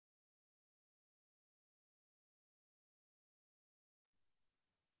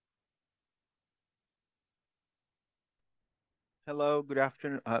Hello, good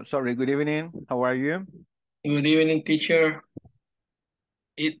afternoon. Sorry, good evening. How are you? Good evening, teacher.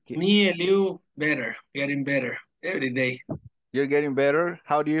 K- Me and you better, getting better every day. You're getting better.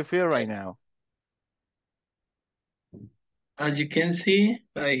 How do you feel Yeah. right now? As you can see,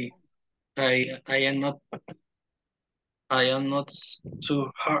 I am not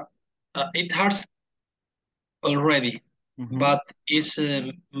too hard. It hurts already, Mm-hmm. but it's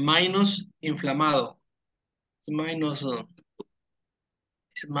minus inflamado. Minus, it's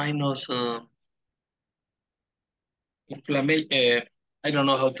minus inflammation. I don't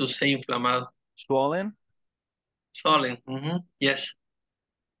know how to say inflamado. Swollen? Swollen. Yes.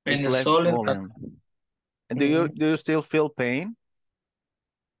 It's When less swollen. swollen. And do you Mhm. do you still feel pain?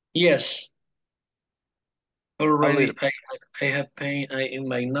 Yes. A little. Already, I have pain in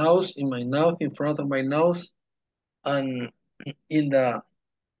my nose, in front of my nose, and in the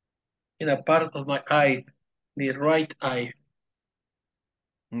in a part of my eye, the right eye.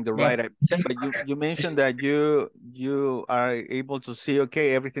 In the right But eye. But you mentioned that you are able to see.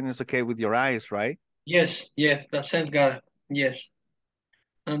 Okay, everything is okay with your eyes, right? yes, yes, the thank God, yes.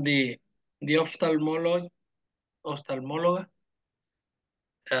 And the ophthalmologist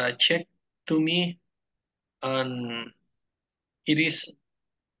checked to me, and it is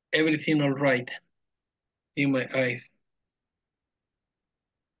everything all right in my eyes.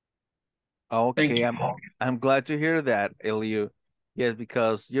 Thank Okay, you. I'm glad to hear that, Eliu. Yes,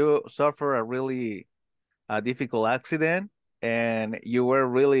 because you suffer a really difficult accident and you were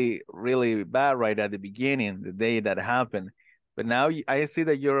really bad right at the beginning, the day that happened. But now I see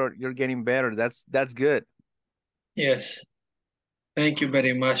that you're getting better. That's good. Yes, thank you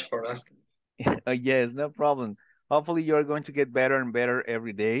very much for asking. Yes, no problem. Hopefully you're going to get better and better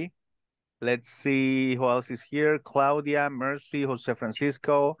every day. Let's see who else is here. Claudia, Mercy, Jose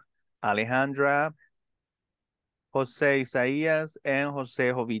Francisco, Alejandra, Jose Isaías, and Jose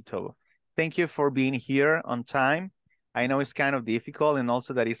Jovito. Thank you for being here on time. I know it's kind of difficult and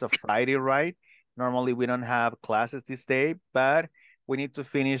also that it's a Friday, right? Normally we don't have classes this day, but we need to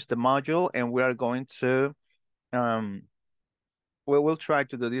finish the module and we are going to um we'll try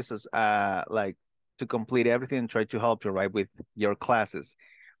to do this as like to complete everything and try to help you right with your classes.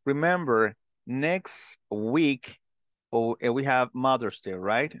 Remember, next week we have Mother's Day,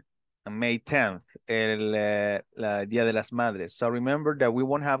 right? May 10th, Día de las Madres. So remember that we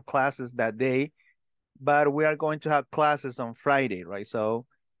won't have classes that day, but we are going to have classes on Friday, right? So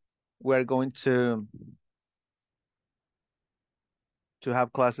we're going to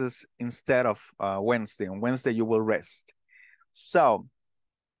have classes instead of Wednesday. On Wednesday, you will rest. So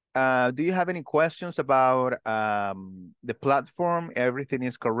do you have any questions about the platform? Everything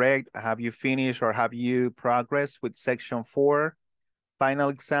is correct. Have you finished or have you progressed with section 4, final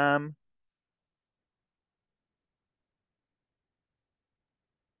exam?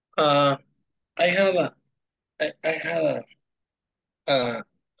 Uh, I had I had a,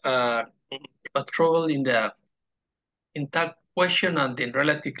 a, a trouble in that question and the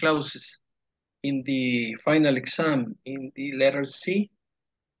relative clauses in the final exam in the letter C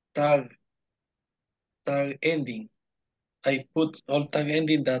tag tag ending. I put all tag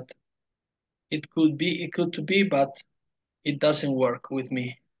ending that it could be, but it doesn't work with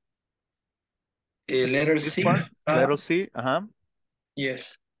me. Letter This C, part, letter C, uh-huh.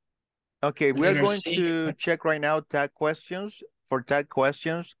 yes, Okay, we are letter going C. to check right now tag questions. For tag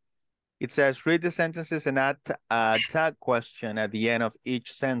questions, it says read the sentences and add a tag question at the end of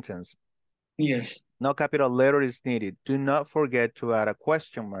each sentence. Yes, No capital letter is needed. Do not forget to add a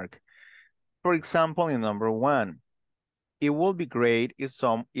question mark. For example, in number 1, it would be great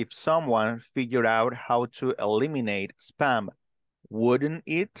if someone figured out how to eliminate spam, wouldn't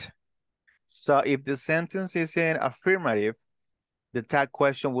it? So if the sentence is in affirmative, the tag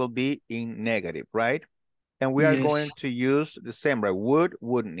question will be in negative, right? And we are yes, going to use the same, right? Would,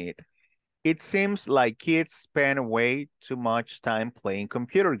 wouldn't it? It seems like kids spend way too much time playing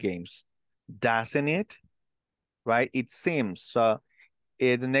computer games, doesn't it? Right? It seems. So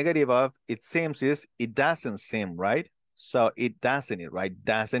the negative of it seems is it doesn't seem, right? So it doesn't it, right?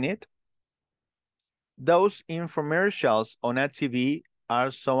 Doesn't it? Those infomercials on a TV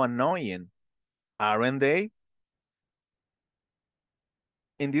are so annoying, aren't they?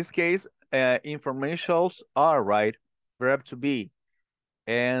 In this case, infomercials are, right? Verb to be.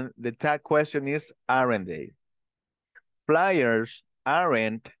 And the tag question is, aren't they? Flyers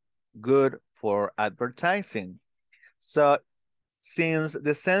aren't good for advertising. So since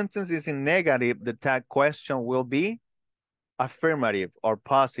the sentence is in negative, the tag question will be affirmative or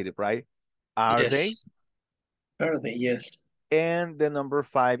positive, right? Are they? yes, are they? Yes, And the number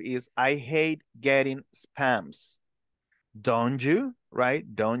 5 is I hate getting spams. Don't you, right?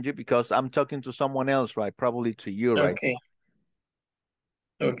 Don't you? Because I'm talking to someone else, right? Probably to you, right? Okay.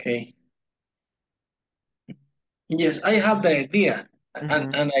 Okay. Yes, I have the idea,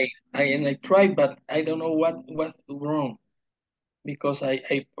 Mm-hmm. and I tried, but I don't know what's wrong because I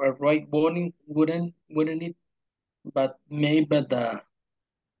write wouldn't it, but maybe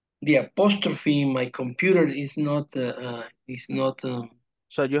the apostrophe in my computer is not.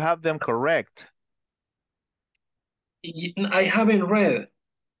 So you have them correct. I haven't read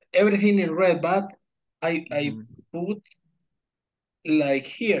everything in red, but I Mm-hmm. put like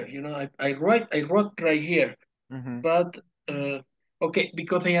here, I wrote right here, Mm-hmm. but okay,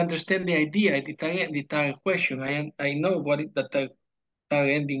 because I understand the idea, the tag question. I know what the tag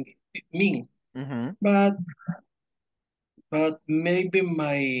ending means, Mm-hmm. but maybe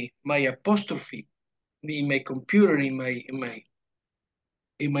my apostrophe in my computer, in my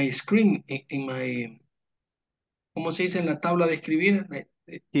screen, in my, ¿cómo se dice en la tabla de escribir?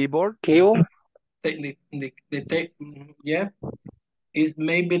 Keyboard Q. Yeah, is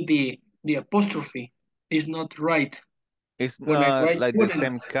maybe the apostrophe is not right is when I not write like the wouldn't.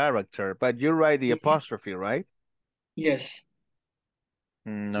 same character, but you write the Mhm. apostrophe, right? Yes,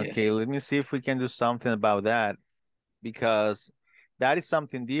 Okay, yes. let me see if we can do something about that because that is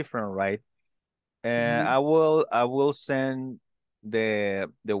something different, right? Mhm. I will send the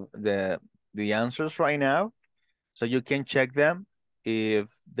answers right now so you can check them if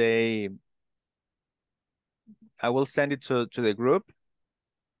they I will send it to the group,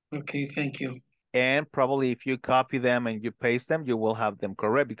 Okay, thank you. and probably if you copy them and you paste them, you will have them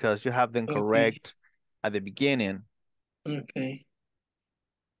correct because you have them Okay, correct at the beginning. okay,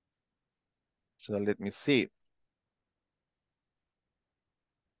 So let me see.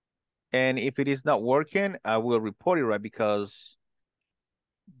 And if it is not working, I will report it, right? Because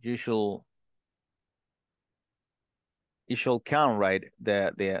you should it should count, right?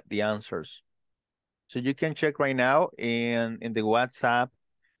 The answers. So you can check right now in the WhatsApp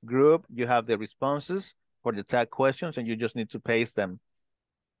group, you have the responses for the tag questions and you just need to paste them.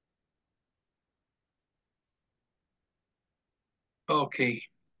 okay,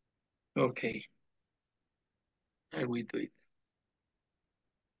 okay. I will do it.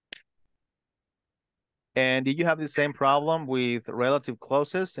 And did you have the same problem with relative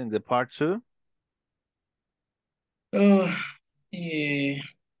clauses in the part two? Uh, yeah.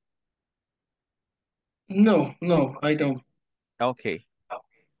 No, I don't. Okay.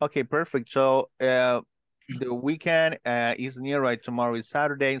 Okay, perfect. So the weekend is near, right? Tomorrow is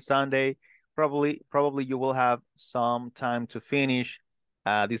Saturday and Sunday. Probably you will have some time to finish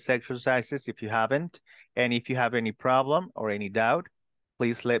these exercises if you haven't. And if you have any problem or any doubt,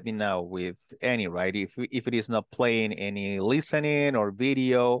 please let me know with any, right? If it is not playing any listening or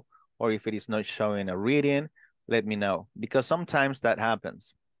video, or if it is not showing a reading, let me know because sometimes that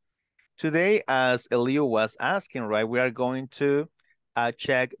happens. Today, as Elio was asking, right, we are going to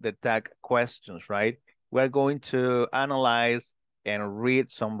check the tag questions, right? We're going to analyze and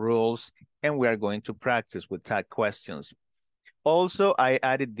read some rules, and we are going to practice with tag questions. Also, I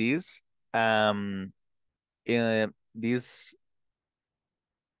added this in these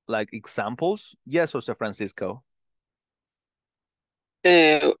like examples. Yes, Jose Francisco.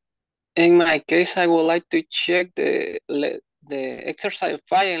 Uh, in my case, I would like to check the exercise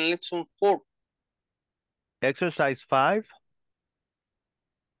 5 and lesson 4. Exercise 5,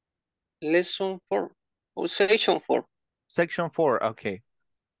 Lesson 4 or section 4. section 4. Okay,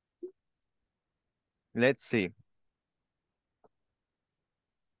 let's see.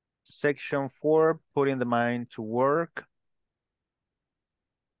 Section 4, putting the mind to work.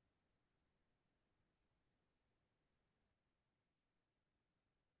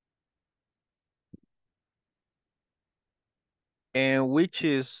 And which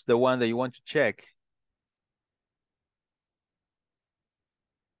is the one that you want to check?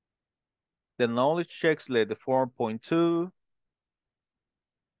 The knowledge checks, like the 4.2,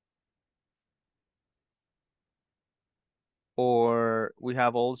 or we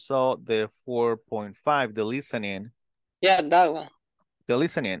have also the 4.5, the listening. Yeah, that one. The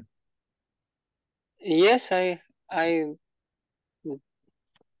listening. Yes, I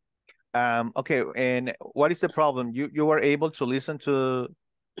Okay, and what is the problem? You were able to listen to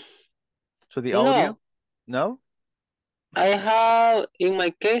the audio? no. No? I have in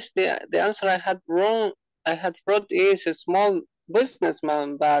my case the answer I had wrong. I had wrote is a small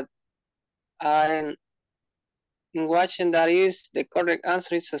businessman, but I'm watching that is the correct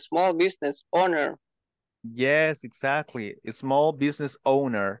answer is a small business owner. Yes, exactly. A small business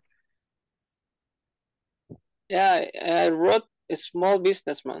owner. Yeah, I wrote a small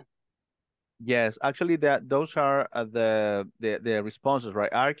businessman. Yes, actually those are the responses,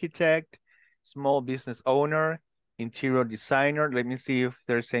 right? Architect, small business owner, interior designer. Let me see if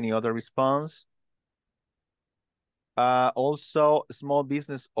there's any other response. Also small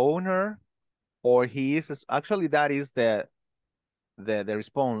business owner, or he is actually that is the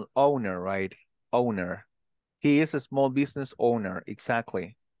response owner, right? Owner. He is a small business owner,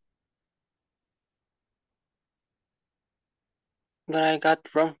 exactly. But I got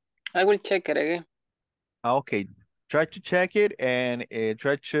wrong. I will check it again. Okay, try to check it and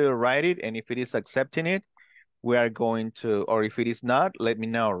try to write it, and if it is accepting it, we are going to, or if it is not, let me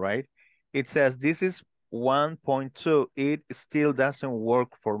know, right? It says this is 1.2. It still doesn't work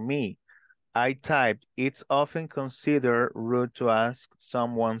for me. I typed, it's often considered rude to ask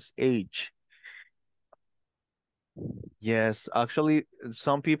someone's age. Yes, actually,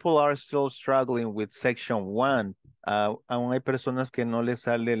 some people are still struggling with section 1. Aún hay personas que no les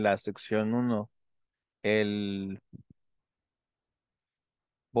sale la sección 1. El...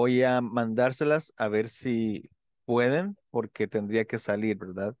 Voy a mandárselas a ver si pueden, porque tendría que salir,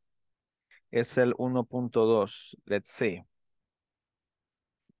 ¿verdad? Es el 1.2. Let's see.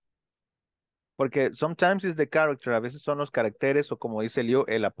 Porque sometimes it's the character, a veces son los caracteres o como dice Leo,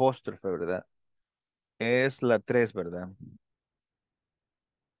 el apóstrofe, ¿verdad? Es la 3, ¿verdad?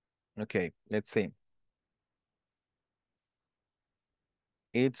 Okay, let's see.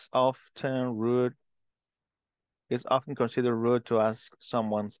 It's often rude. It's often considered rude to ask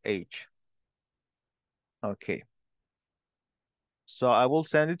someone's age. Okay. So I will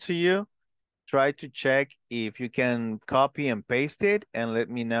send it to you. Try to check if you can copy and paste it and let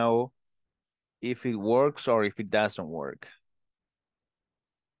me know if it works or if it doesn't work.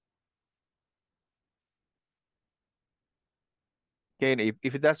 Okay,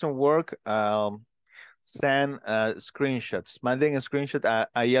 if it doesn't work, send screenshots. Manden un screenshot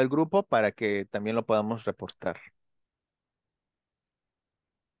ahí al grupo para que también lo podamos reportar.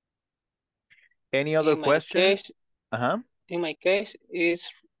 Any other question? In my case, it's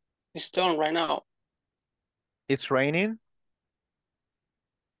done right now. It's raining?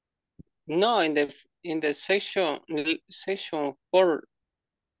 No, in the section 4,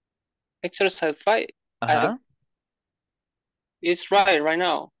 exercise 5. It's right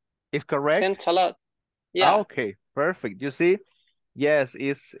now. It's correct? Thanks a lot. Yeah. Okay, perfect. You see? Yes,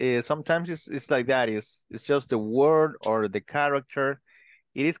 it's sometimes it's like that. It's just the word or the character.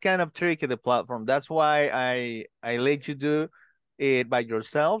 It is kind of tricky, the platform. That's why I let you do it by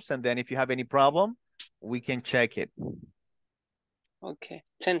yourselves, and then if you have any problem, we can check it. Okay,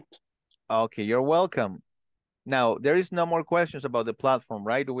 thanks. Okay, you're welcome. Now, there is no more questions about the platform,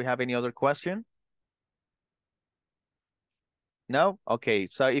 right? Do we have any other question? No? Okay,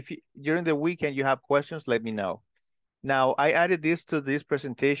 so if during the weekend you have questions, let me know. Now, I added this to this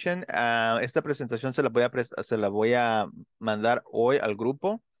presentation. Esta presentación se la voy a mandar hoy al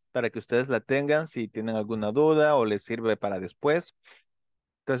grupo para que ustedes la tengan si tienen alguna duda o les sirve para después.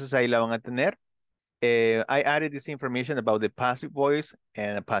 Entonces ahí la van a tener. I added this information about the passive voice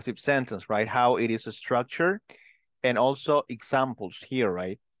and a passive sentence, right? How it is structured and also examples here,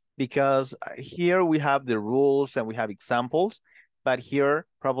 right? Because here we have the rules and we have examples, but here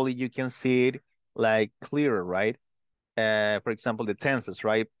probably you can see it like clearer, right? For example, the tenses,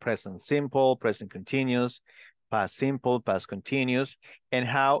 right? Present simple, present continuous, past simple, past continuous, and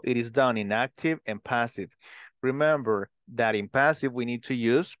how it is done in active and passive. Remember that in passive, we need to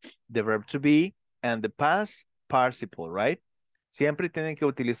use the verb to be and the past participle, right? Siempre tienen que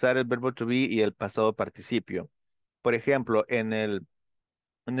utilizar el verbo to be y el pasado participio. Por ejemplo, en el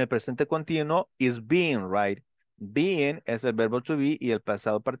presente continuo is being, right? Being es el verbo to be y el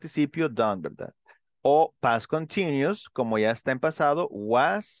pasado participio done, ¿verdad? O past continuous, como ya está en pasado,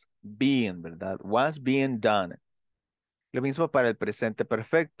 was being, ¿verdad? Was being done. Lo mismo para el presente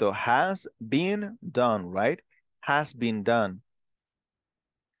perfecto. Has been done, right? Has been done.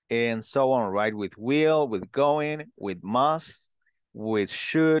 And so on, right? With will, with going, with must, with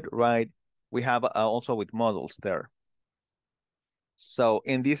should, right? We have also with models there. So,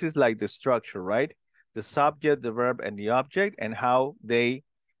 and this is like the structure, right? The subject, the verb, and the object, and how they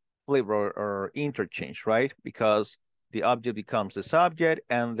flip or interchange, right? Because the object becomes the subject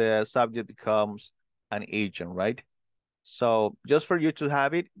and the subject becomes an agent, right? So just for you to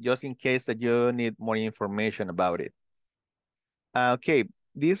have it, just in case that you need more information about it. Okay,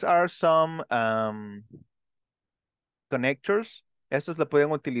 these are some connectors. Estos la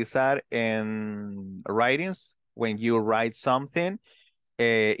pueden utilizar en writings when you write something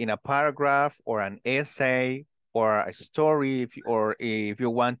in a paragraph or an essay or a story, or if you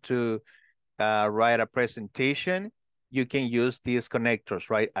want to write a presentation, you can use these connectors,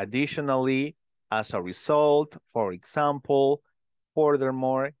 right? Additionally, as a result, for example,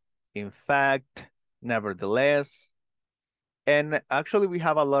 furthermore, in fact, nevertheless. And actually, we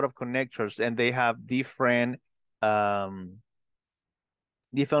have a lot of connectors, and they have different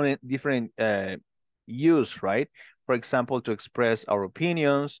use, right? For example, to express our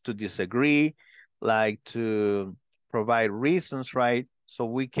opinions, to disagree, like to provide reasons, right? So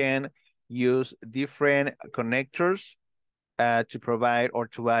we can use different connectors to provide or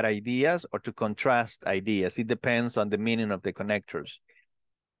to add ideas or to contrast ideas. It depends on the meaning of the connectors.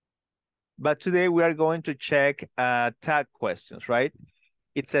 But today we are going to check tag questions, right?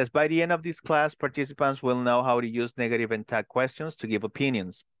 It says, by the end of this class, participants will know how to use negative and tag questions to give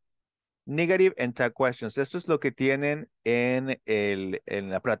opinions. Negative and tag questions. Esto es lo que tienen en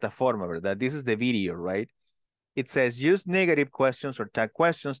la plataforma, ¿verdad? This is the video, right? It says, use negative questions or tag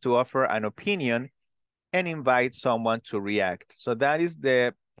questions to offer an opinion and invite someone to react. So that is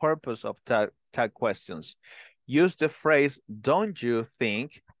the purpose of tag questions. Use the phrase, don't you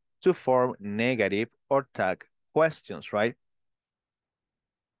think, to form negative or tag questions, right?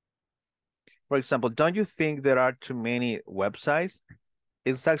 For example, don't you think there are too many websites?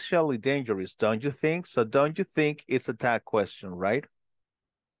 It's actually dangerous, don't you think? So don't you think it's a tag question, right?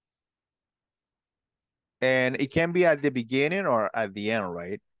 And it can be at the beginning or at the end,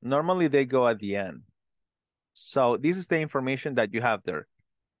 right? Normally they go at the end. So this is the information that you have there.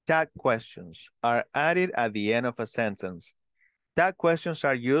 Tag questions are added at the end of a sentence. Tag questions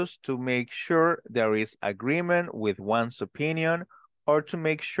are used to make sure there is agreement with one's opinion or to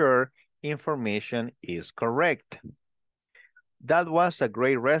make sure information is correct. That was a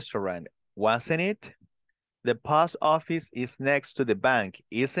great restaurant, wasn't it? The post office is next to the bank,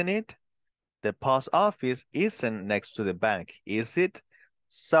 isn't it? The post office isn't next to the bank, is it?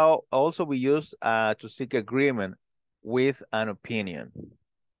 So also we use to seek agreement with an opinion.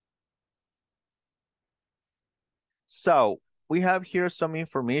 So we have here some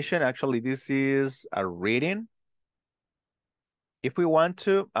information. Actually, this is a reading. If we want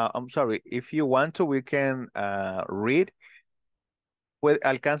to, if you want to, we can read.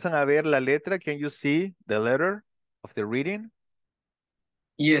 ¿Alcanzan a ver la letra? Can you see the letter of the reading?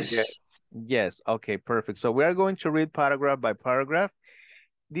 Yes. Yes. Yes. Okay, perfect. So we are going to read paragraph by paragraph.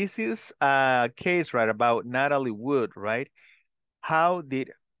 This is a case, right, about Natalie Wood, right? How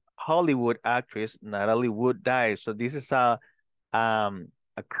did Hollywood actress Natalie Wood die? So this is a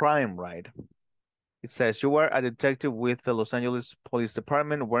crime, right? It says, you were a detective with the Los Angeles Police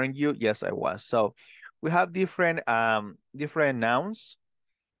Department, weren't you? Yes, I was. So we have different nouns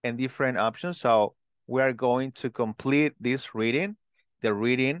and different options. So we are going to complete this reading. The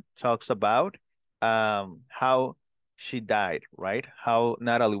reading talks about how she died, right? How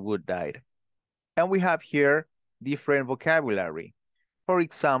Natalie Wood died. And we have here different vocabulary. For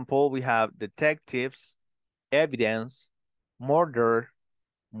example, we have detectives, evidence, murder,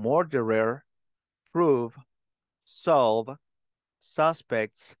 murderer, prove, solve,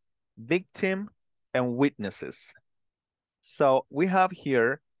 suspects, victim, and witnesses. So we have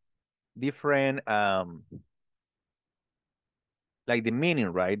here different, like the meaning,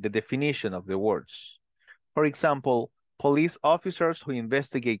 right? The definition of the words. For example, police officers who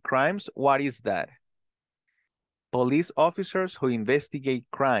investigate crimes, what is that? Police officers who investigate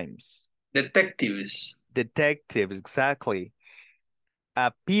crimes. Detectives. Detectives, exactly.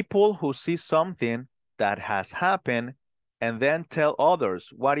 People who see something that has happened and then tell others,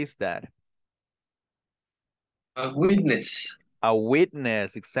 what is that? A witness. A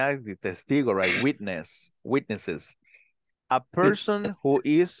witness, exactly, testigo, right? Witnesses. A person who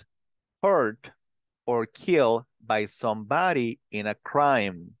is hurt or killed by somebody in a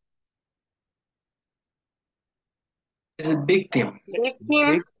crime. Is a victim.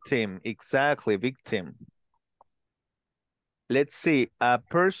 Victim, exactly, victim. Let's see, a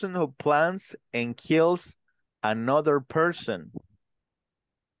person who plants and kills another person.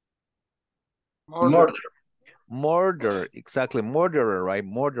 Murder. Murder, exactly, murderer, right?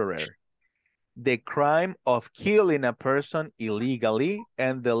 Murderer. The crime of killing a person illegally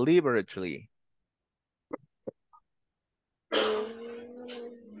and deliberately.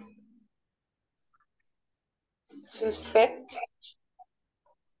 Suspect.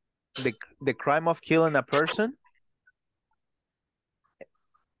 The crime of killing a person.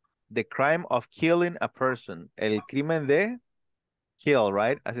 The crime of killing a person. El crimen de kill,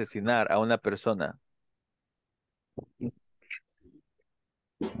 right? Asesinar a una persona.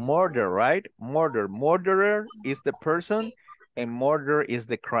 Murder, right? Murder. Murderer is the person and murder is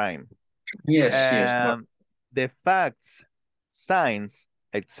the crime. Yes, yes. The facts, signs,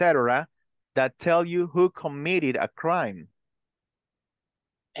 etc. that tell you who committed a crime.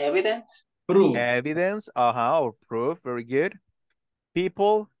 Evidence. Proof. Evidence, or proof, very good.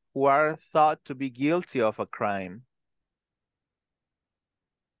 People who are thought to be guilty of a crime.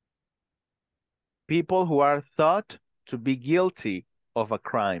 People who are thought to be guilty of a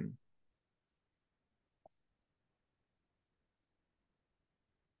crime.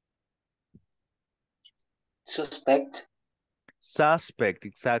 Suspect. Suspect,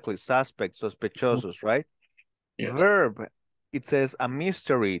 exactly. Suspect, sospechosos, right? Yes. Verb, it says a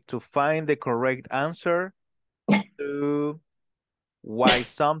mystery, to find the correct answer to why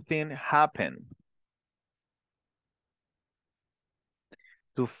something happened.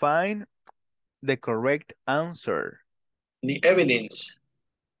 To find the correct answer. The evidence.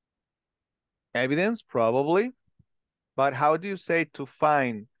 Evidence, probably. But how do you say to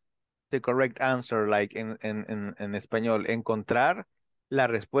find the correct answer, like in español? Encontrar la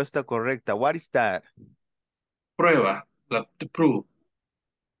respuesta correcta. What is that? Prueba. The proof.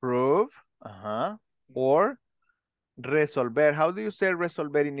 Prove. Or resolver. How do you say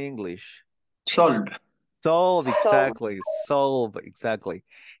resolver in English? Solve. Solve, Solve. exactly. Solve, exactly.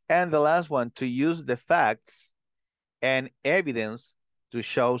 And the last one, to use the facts and evidence to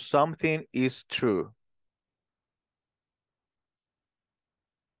show something is true.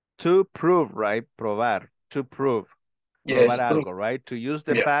 To prove, right? Probar, to prove. Yes. Probar Proof. algo, right? To use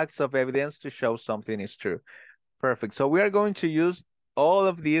the Yeah. facts of evidence to show something is true. Perfect. So we are going to use all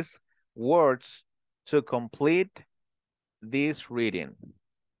of these words to complete this reading.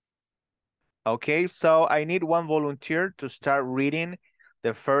 Okay, so I need one volunteer to start reading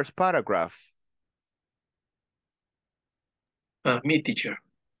the first paragraph. Me, teacher.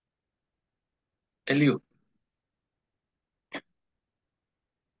 Eliu.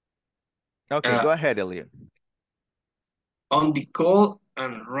 Okay, go ahead, Elliot. On the cold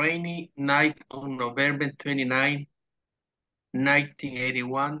and rainy night on November 29,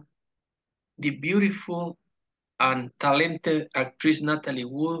 1981, the beautiful and talented actress Natalie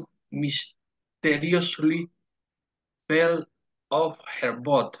Wood mysteriously fell off her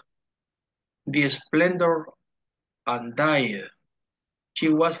boat. The splendor and died. She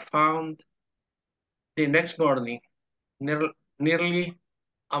was found the next morning, nearly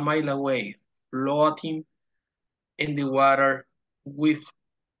a mile away, floating in the water with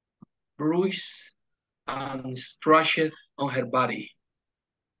bruises and scratches on her body.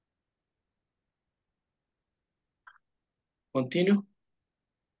 Continue.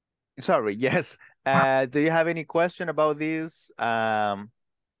 Sorry, yes. Do you have any question about this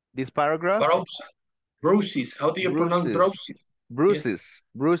paragraph? Bruises. How do you pronounce bruises? Bruises.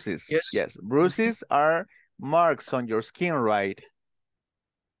 Bruises. Yes. Yes. Bruises are marks on your skin, right?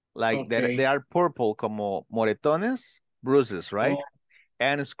 Like Okay. they are purple, como moretones, bruises, right? Oh.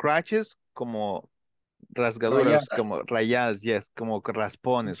 And scratches, como rasgaduras, Rayadas. como rayadas, yes, como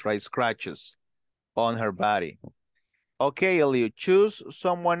raspones, right? Scratches on her body. Okay, Elliot, choose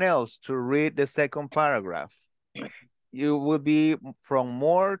someone else to read the second paragraph. You will be from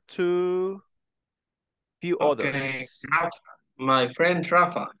more to few Okay. others. My friend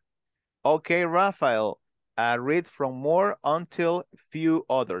Rafa. Okay, Rafael, read from more until few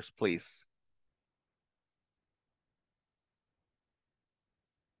others, please.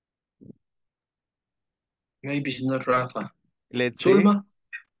 Maybe it's not Rafa. Let's Zulma.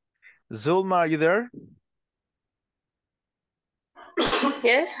 see. Zulma, are you there?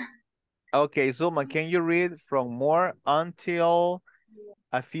 Yes. Okay, Zulma, can you read from more until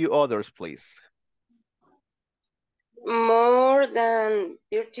a few others, please? More than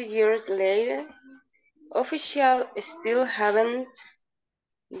 30 years later, officials still haven't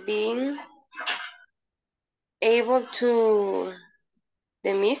been able to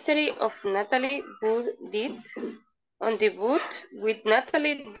the mystery of Natalie Wood did on the boat with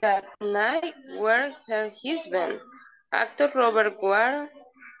Natalie that night were her husband, actor Robert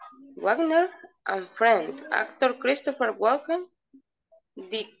Wagner, and friend, actor Christopher Walken,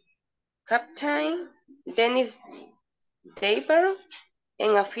 the captain, Dennis Daver,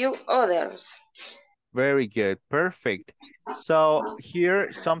 and a few others. Very good, perfect. So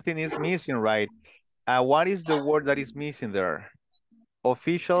here something is missing, right? What is the word that is missing there?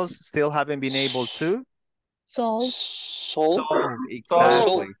 Officials still haven't been able to? Solve. Solve,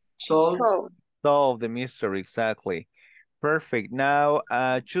 exactly. Solve. Solve the mystery, exactly. Perfect. Now,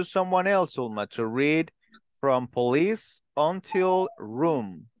 choose someone else, Ulma, to read from police until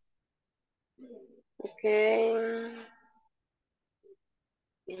room. Okay.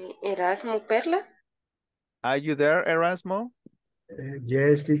 Erasmo Perla. Are you there, Erasmo?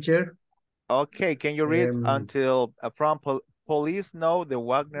 Yes, teacher. Okay, can you read until from Police know the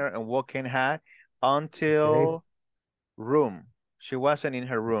Wagner and Woken had until room. She wasn't in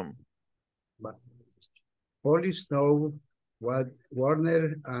her room. But police know what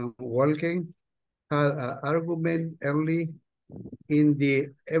Warner and Walken had an argument early in the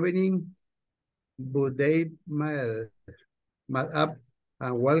evening, but they met up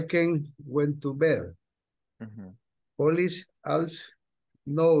and Walken went to bed. Mhm. Police also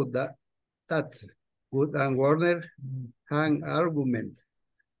know that Wood and Warner had an argument.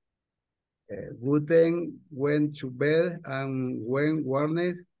 Wood then went to bed, and when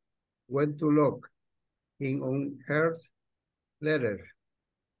Warner went to look in on her letter,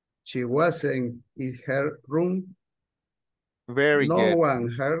 she wasn't in her room. Very No good. one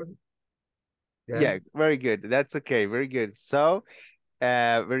heard. Yeah, very good. That's okay. Very good. So,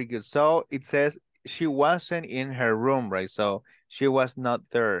 very good. So it says she wasn't in her room, right? So she was not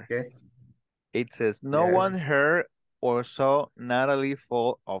there. Okay. It says no Yeah. one heard or saw Natalie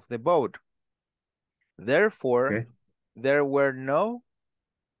fall off the boat. Therefore, Okay. there were no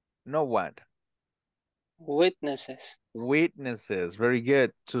what? Witnesses. Witnesses. Very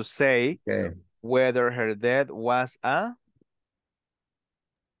good. To say Okay. whether her death was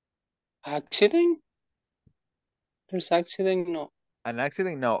Accident? There's accident? No. an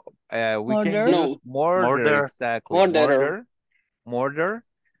accident. No, we can Murder? use No. murder. Murder. Exactly. Murder. Murder. Murder.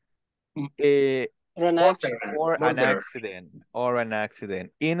 Or an accident. Or an Murder. accident. Or an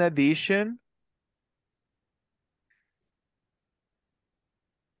accident. In addition,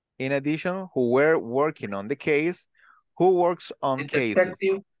 who were working on the case, who works on cases?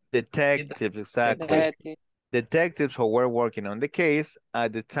 Detective. Detectives, exactly. Detective. Detectives who were working on the case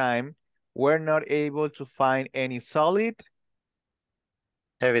at the time were not able to find any solid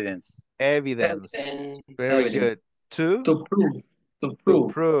Evidence. evidence. And Very Evidence. good. To To prove. To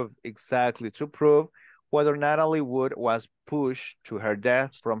prove. prove, exactly, to prove whether Natalie Wood was pushed to her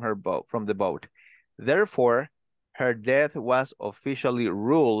death from the boat. Therefore, her death was officially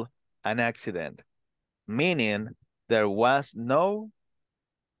ruled an accident, meaning there was no.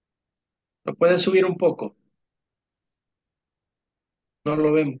 ¿Lo puedes subir un poco? No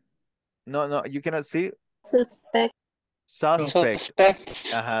lo vemos. No, you cannot see. Suspect. Suspect.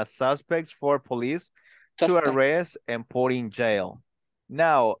 suspects. Suspects for police to Suspects. arrest and put in jail.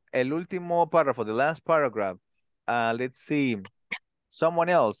 Now, el último párrafo, the last paragraph. Let's see. Someone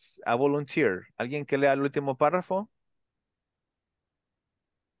else, a volunteer. ¿Alguien que lea el último párrafo?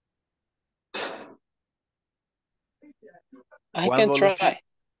 I One can volunteer? try.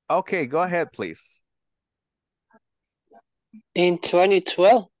 Okay, go ahead, please. In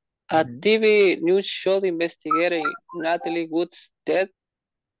 2012, a Mhm. TV news show investigating Natalie Wood's death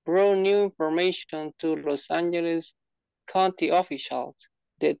brought new information to Los Angeles County officials.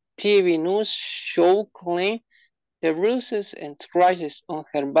 The TV news show claimed the bruises and scratches on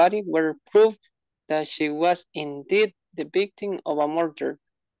her body were proof that she was indeed the victim of a murder.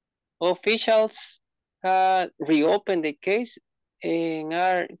 Officials had reopened the case and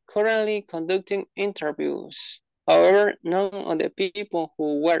are currently conducting interviews. However, none of the people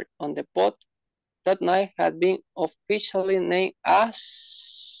who were on the boat that night had been officially named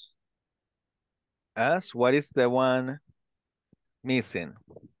as. What is the one missing?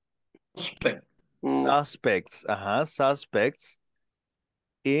 Suspect. Suspects. Suspects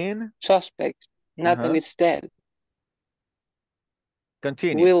in. Suspects. Natalie's death.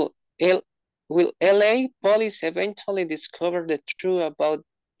 Continue. Will LA police eventually discover the truth about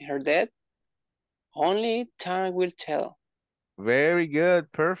her death? Only time will tell. Very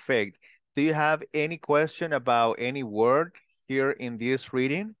good. Perfect. Do you have any question about any word here in this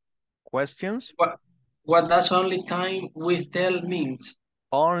reading? Questions? What does only time will tell means?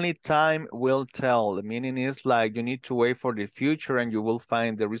 Only time will tell. The meaning is like you need to wait for the future and you will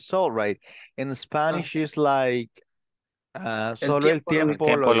find the result, right? In Spanish, Okay. it's like solo el tiempo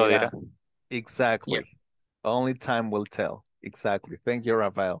lo dirá. Exactly. Yeah. Only time will tell. Exactly. Thank you,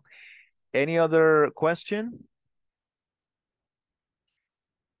 Rafael. Any other question?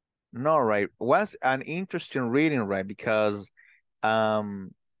 No, right. Was an interesting reading, right? Because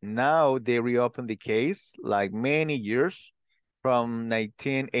now they reopened the case like many years from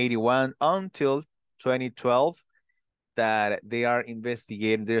 1981 until 2012 that they are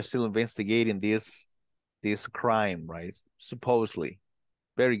investigating, they're still investigating this crime, right? Supposedly.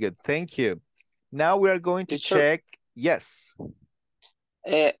 Very good. Thank you. Now we are going to Teacher, check. Yes.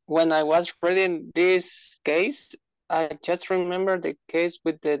 when I was reading this case, I just remember the case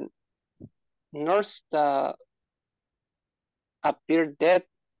with the nurse that appeared dead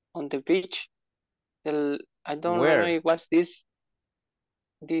on the beach. I don't remember Where? it was this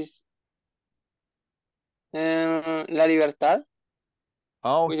La Libertad,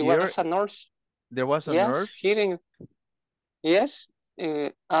 Oh, which here was a nurse. there was a Yes, nurse. here in, yes,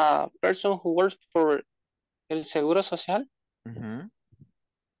 a person who works for el Seguro Social, Mm-hmm.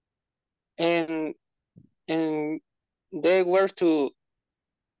 and they were to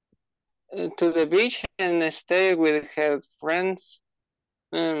the beach and stay with her friends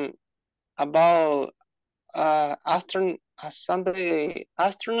um, about a Sunday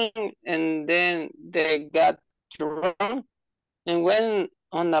afternoon, and then they got drunk and went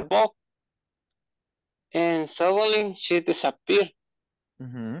on a boat, and suddenly she disappeared,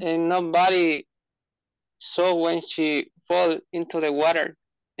 Mm-hmm. and nobody saw when she fell into the water.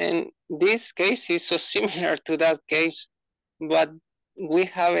 And this case is so similar to that case, but we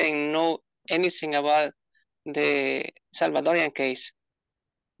haven't know anything about the Salvadorian case.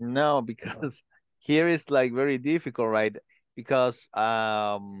 No, because here is like very difficult, right? Because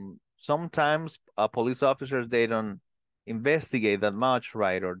sometimes police officers they don't investigate that much,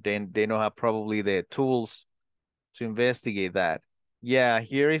 right? Or they don't have probably the tools to investigate that. Yeah,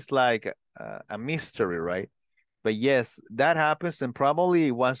 here is like a mystery, right? But yes, that happens and probably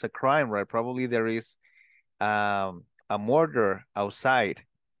it was a crime, right? Probably there is a murder outside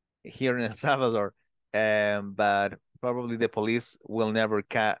here in El Salvador, but probably the police will never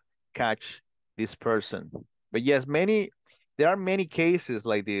catch this person. But yes, there are many cases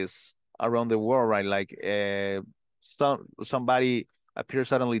like this around the world, right? Like somebody appears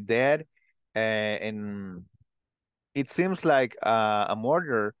suddenly dead, and it seems like a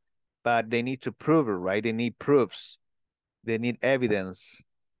murder, but they need to prove it, right? They need proofs. They need evidence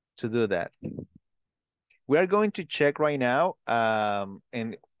to do that. We are going to check right now,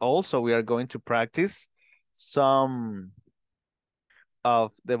 and also we are going to practice some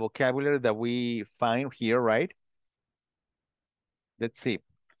of the vocabulary that we find here, right? Let's see.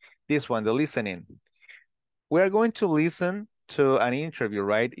 This one, the listening. We are going to listen to an interview,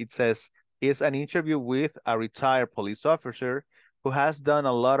 right? It says, it's an interview with a retired police officer who has done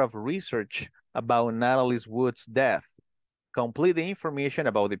a lot of research about Natalie Wood's death. Complete the information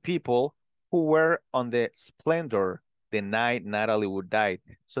about the people who were on the Splendor the night Natalie Wood died.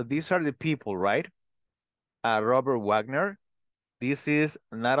 So these are the people, right? Robert Wagner. This is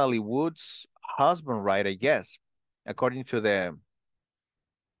Natalie Wood's husband, right? I guess, according to the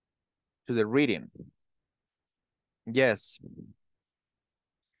reading. Yes.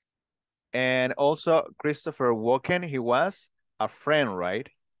 And also Christopher Walken, he was a friend, right?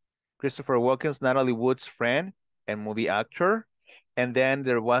 Christopher Walken's Natalie Wood's friend and movie actor. And then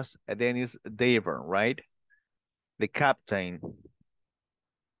there was Dennis Davern, right? The captain.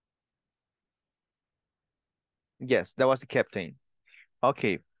 Yes, that was the captain.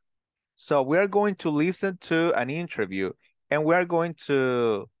 Okay. So we are going to listen to an interview and we are going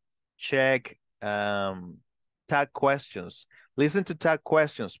to check tag questions. Listen to tag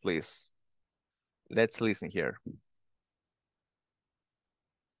questions, please. Let's listen here.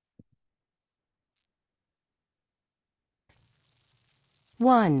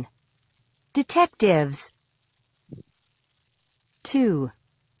 One, detectives. 2,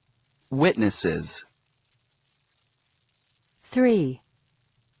 Witnesses. 3,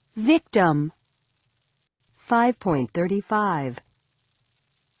 victim. 5.35.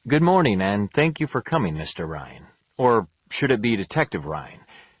 Good morning, and thank you for coming, Mr. Ryan. Or should it be Detective Ryan?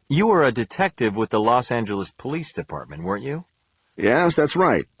 You were a detective with the Los Angeles Police Department, weren't you? Yes, that's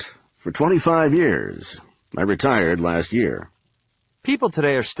right. For 25 years. I retired last year. People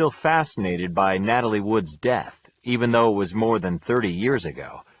today are still fascinated by Natalie Wood's death, even though it was more than 30 years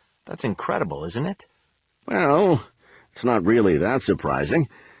ago. That's incredible, isn't it? Well, it's not really that surprising.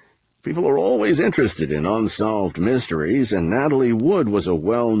 People are always interested in unsolved mysteries, and Natalie Wood was a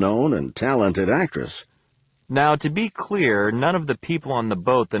well-known and talented actress. Now, to be clear, none of the people on the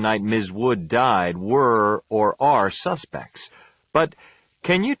boat the night Ms. Wood died were or are suspects. But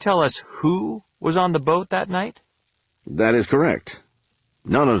can you tell us who was on the boat that night? That is correct.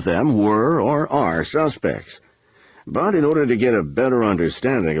 None of them were or are suspects. But in order to get a better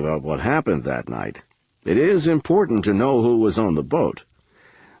understanding about what happened that night, it is important to know who was on the boat.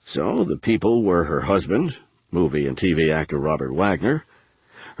 So the people were her husband, movie and TV actor Robert Wagner,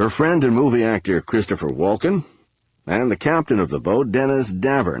 her friend and movie actor Christopher Walken, and the captain of the boat, Dennis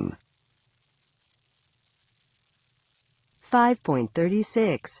Davern.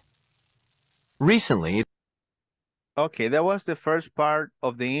 5.36. Recently, Okay, that was the first part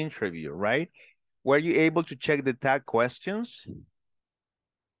of the interview, right? Were you able to check the tag questions?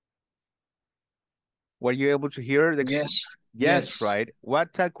 Were you able to hear the... Yes. Yes, right.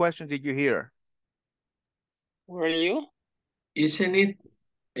 What tag question did you hear? Were you? Isn't it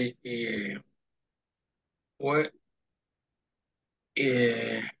were,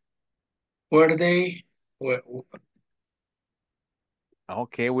 were they, were,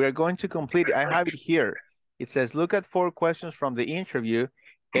 Okay, we are going to complete it. I have it here. It says, look at 4 questions from the interview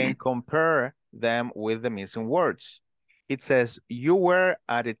and compare them with the missing words. It says, you were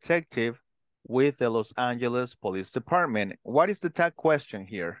a detective with the Los Angeles Police Department. What is the tag question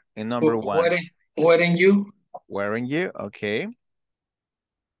here in number 1? weren't you? Weren't you? Okay.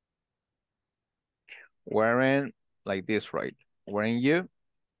 Weren't, like this, right? Weren't you?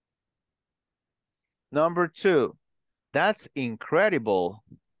 Number 2, that's incredible.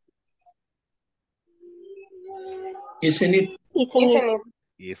 Isn't it? Isn't it?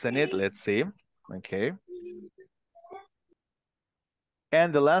 Isn't it? Let's see. Okay.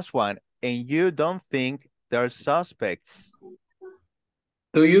 And the last one, and you don't think they're suspects.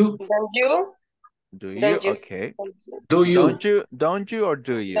 Do you? Don't you? Do you? Don't you? Okay. Do you? Don't you or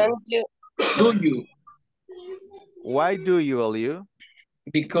do you? Don't you? Do you? Why do you, Eliu?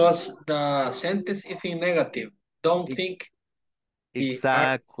 Because the sentence is in negative. Don't think.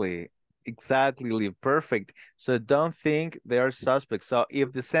 Exactly. Exactly, Liv. Perfect. So don't think they are suspects. So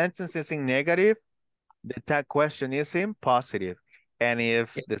if the sentence is in negative, the tag question is in positive. And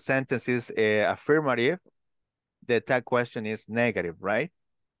if the sentence is affirmative, the tag question is negative, right?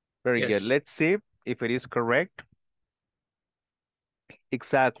 Very good. Yes. Let's see if it is correct.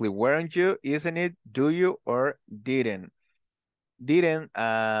 Exactly. Weren't you? Isn't it? Do you or didn't? Didn't.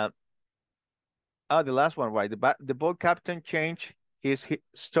 Oh, the last one, right? The boat captain changed his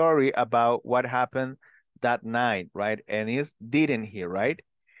story about what happened that night, right? And is didn't he, right?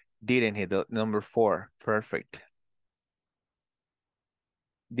 Didn't he? The number 4. Perfect.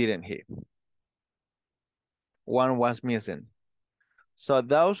 Didn't he? One was missing. So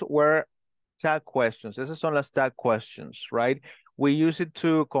those were tag questions. Esas son las tag questions, right? We use it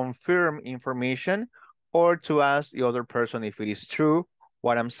to confirm information or to ask the other person if it is true,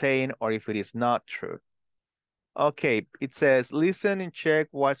 what I'm saying, or if it is not true. Okay, it says, listen and check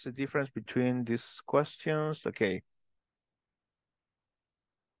what's the difference between these questions. Okay.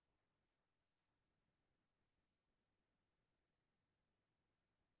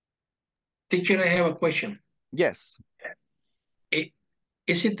 Teacher, I have a question. Yes.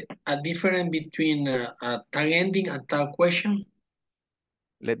 Is it a difference between a tag ending and tag question?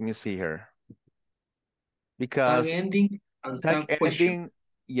 Let me see here. Tag Because ending and tag question. ending,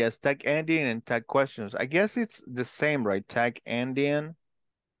 yes, tag ending and tag questions. I guess it's the same, right? Tag ending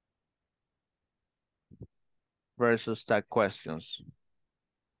versus tag questions.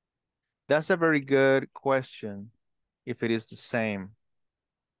 That's a very good question, if it is the same.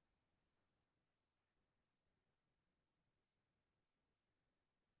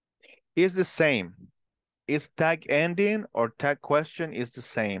 It's the same. Is tag ending or tag question is the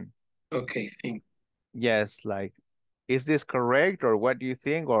same? Okay, Yes, like, is this correct or what do you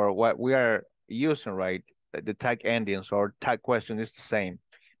think or what we are using, right? The tag endings or tag question is the same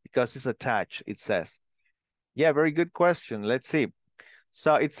because it's attached, it says. Yeah, very good question. Let's see.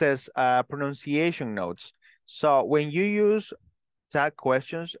 So it says pronunciation notes. So when you use tag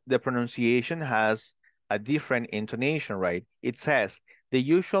questions, the pronunciation has a different intonation, right? It says the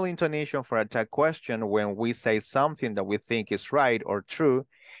usual intonation for a tag question when we say something that we think is right or true,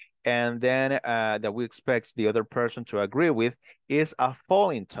 and then that we expect the other person to agree with is a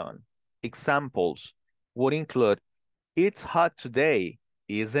falling tone. Examples would include, it's hot today,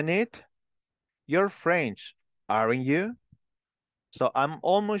 isn't it? You're French, aren't you? So I'm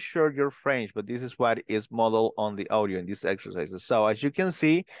almost sure you're French, but this is what is modeled on the audio in these exercises. So as you can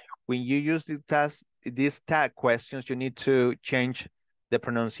see, when you use these tag questions, you need to change the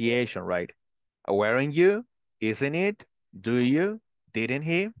pronunciation, right? Weren't you? Isn't it? Do you? Didn't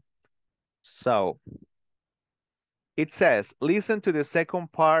he? So it says, listen to the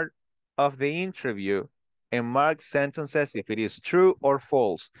second part of the interview and mark sentences if it is true or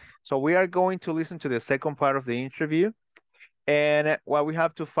false. So we are going to listen to the second part of the interview. And what we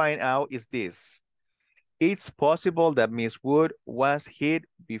have to find out is this. It's possible that Miss Wood was hit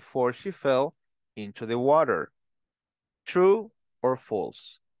before she fell into the water. True or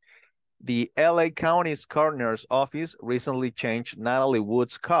false? The LA County's coroner's office recently changed Natalie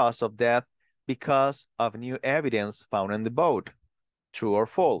Wood's cause of death because of new evidence found in the boat. True or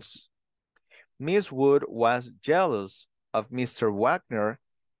false? Miss Wood was jealous of Mr. Wagner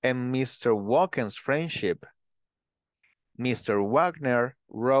and Mr. Walken's friendship. Mr. Wagner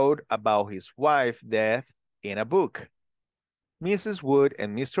wrote about his wife's death in a book. Mrs. Wood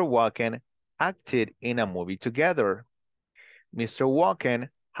and Mr. Walken acted in a movie together. Mr. Walken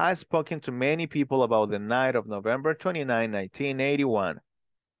has spoken to many people about the night of November 29, 1981.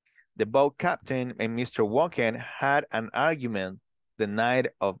 The boat captain and Mr. Walken had an argument the night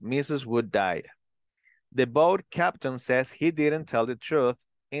of Mrs. Wood died. The boat captain says he didn't tell the truth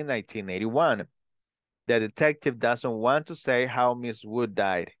in 1981. The detective doesn't want to say how Miss Wood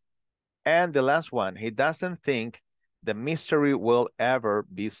died. And the last one, he doesn't think the mystery will ever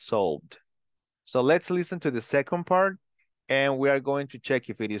be solved. So let's listen to the second part, and we are going to check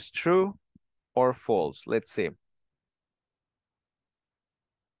if it is true or false. Let's see.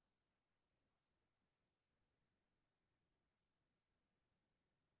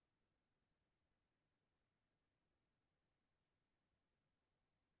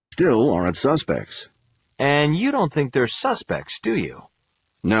 Still aren't suspects. And you don't think they're suspects, do you?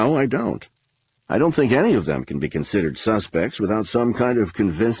 No, I don't. I don't think any of them can be considered suspects without some kind of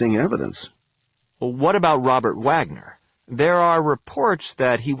convincing evidence. Well, what about Robert Wagner? There are reports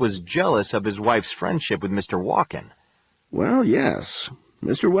that he was jealous of his wife's friendship with Mr. Walken. Well, yes.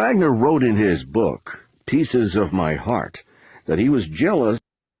 Mr. Wagner wrote in his book, Pieces of My Heart, that he was jealous.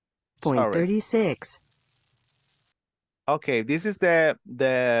 Point 36. Okay, this is the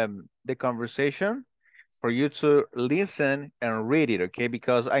conversation for you to listen and read it, okay?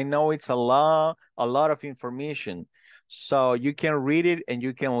 Because I know it's a lot of information. So you can read it and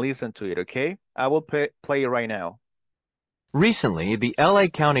you can listen to it, okay? I will play it right now. Recently, the LA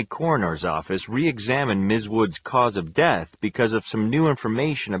County Coroner's Office re-examined Ms. Wood's cause of death because of some new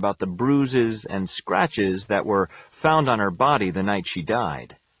information about the bruises and scratches that were found on her body the night she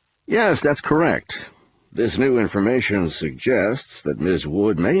died. Yes, that's correct. This new information suggests that Ms.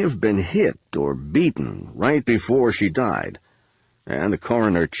 Wood may have been hit or beaten right before she died, and the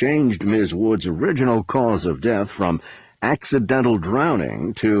coroner changed Ms. Wood's original cause of death from accidental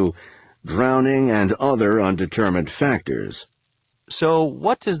drowning to drowning and other undetermined factors. So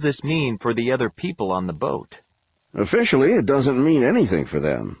what does this mean for the other people on the boat? Officially, it doesn't mean anything for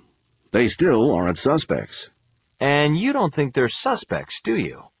them. They still aren't suspects. And you don't think they're suspects, do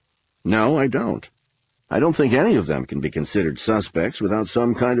you? No, I don't. I don't think any of them can be considered suspects without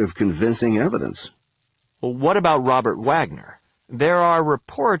some kind of convincing evidence. Well, what about Robert Wagner? There are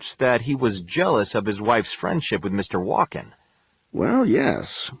reports that he was jealous of his wife's friendship with Mr. Walken. Well,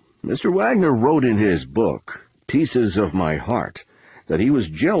 yes. Mr. Wagner wrote in his book, Pieces of My Heart, that he was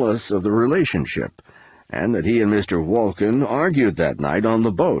jealous of the relationship, and that he and Mr. Walken argued that night on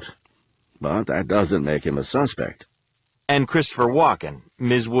the boat. But that doesn't make him a suspect. And Christopher Walken,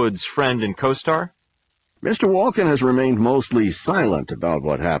 Ms. Wood's friend and co-star? Mr. Walken has remained mostly silent about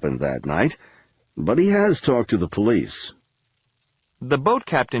what happened that night, but he has talked to the police. The boat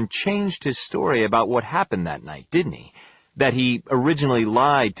captain changed his story about what happened that night, didn't he? That he originally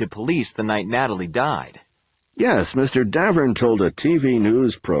lied to police the night Natalie died. Yes, Mr. Davern told a TV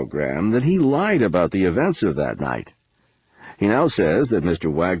news program that he lied about the events of that night. He now says that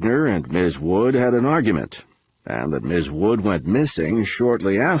Mr. Wagner and Ms. Wood had an argument, and that Ms. Wood went missing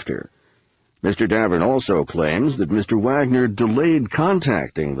shortly after. Mr. Davern also claims that Mr. Wagner delayed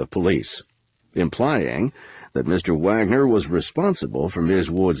contacting the police, implying that Mr. Wagner was responsible for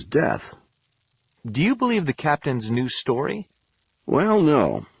Ms. Wood's death. Do you believe the captain's new story? Well,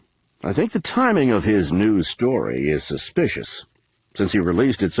 no. I think the timing of his new story is suspicious, since he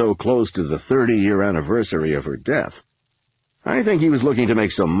released it so close to the 30-year anniversary of her death. I think he was looking to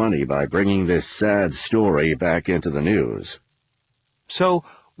make some money by bringing this sad story back into the news. So,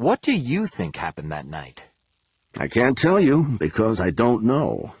 what do you think happened that night? I can't tell you, because I don't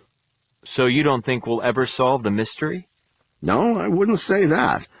know. So you don't think we'll ever solve the mystery? No, I wouldn't say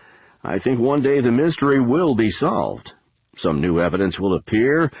that. I think one day the mystery will be solved. Some new evidence will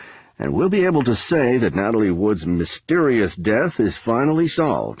appear, and we'll be able to say that Natalie Wood's mysterious death is finally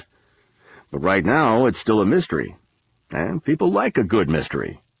solved. But right now, it's still a mystery, and people like a good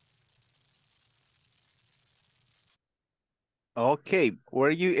mystery. Okay, were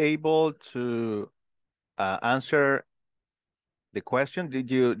you able to answer the question?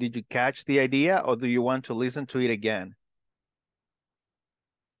 Did you catch the idea, or do you want to listen to it again?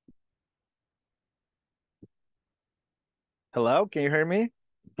 Hello, can you hear me?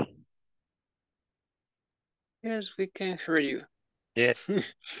 Yes, we can hear you. Yes.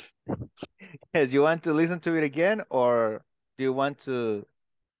 Yes, you want to listen to it again, or do you want to,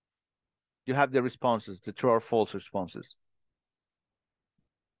 you have the responses, the true or false responses?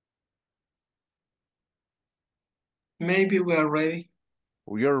 Maybe we are ready.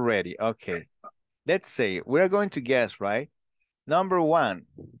 You're ready, okay. Let's say, we're going to guess, right? Number one,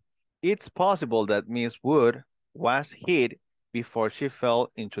 it's possible that Miss Wood was hit before she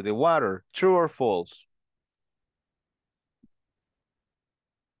fell into the water. True or false?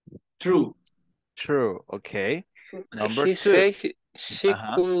 True. True, okay. Number He two. said She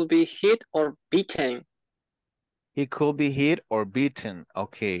could be hit or beaten. He could be hit or beaten.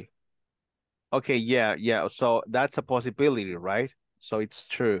 Okay. Okay, yeah. So that's a possibility, right? So it's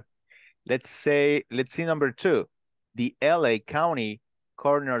true. Let's see number 2. The LA County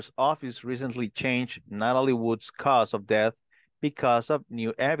Coroner's Office recently changed Natalie Wood's cause of death because of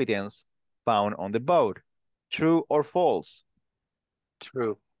new evidence found on the boat. True or false?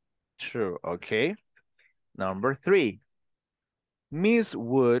 True. True, okay. Number 3. Miss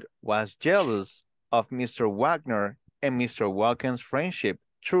Wood was jealous of Mr. Wagner and Mr. Walken's friendship.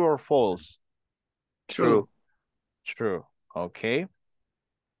 True or false? True. True, okay.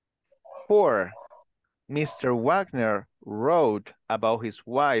 4. Mr. Wagner wrote about his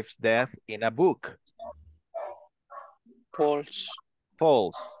wife's death in a book. False.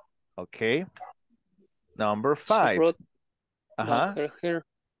 False, okay. Number 5. She wrote about her.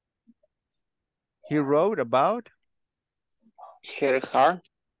 He wrote about? Her heart.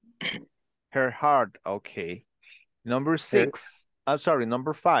 Her heart, okay. Number 6. I'm sorry,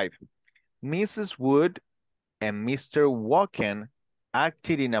 number 5. Mrs. Wood and Mr. Walken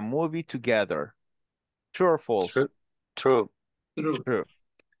acted in a movie together. True or false? True. True. True.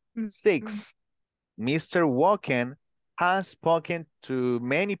 6. Mr. Walken has spoken to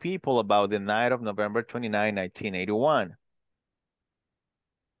many people about the night of November 29, 1981.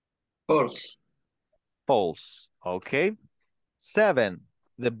 False. False. Okay. 7.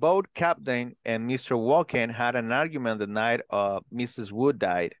 The boat captain and Mr. Walken had an argument the night Mrs. Wood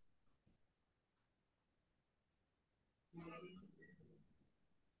died.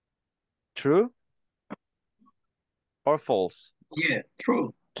 True or false? Yeah,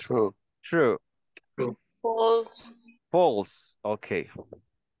 true. True. True. True. False. False. Okay.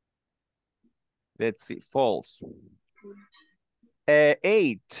 Let's see. False.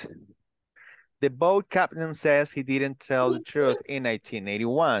 8. The boat captain says he didn't tell the truth in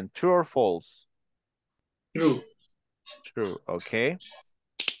 1981. True or false? True. True. Okay.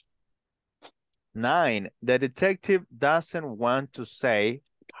 9. The detective doesn't want to say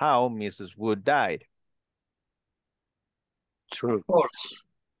how Mrs. Wood died. True. False.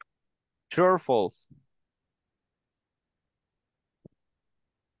 True or false?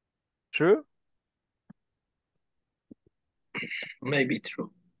 True? Maybe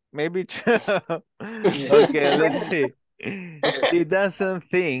true. Maybe true. Okay, let's see. He doesn't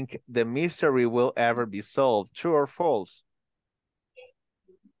think the mystery will ever be solved. True or false?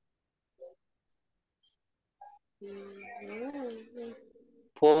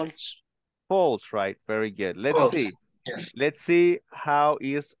 False. False, right? Very good. Let's False. see. Yes. Let's see how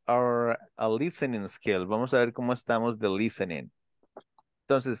is our listening skill. Vamos a ver cómo estamos de listening.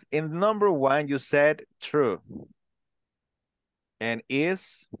 Entonces, in number 1, you said true. And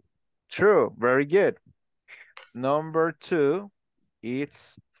is true. Very good. Number 2,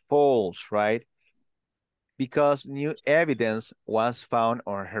 it's false, right? Because new evidence was found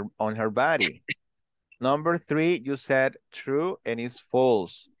on her body. Number 3, you said true and it's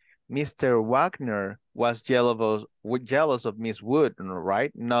false. Mr. Wagner was jealous of Miss Wood,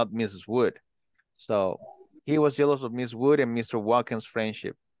 right? Not Mrs. Wood. So he was jealous of Miss Wood and Mr. Walken's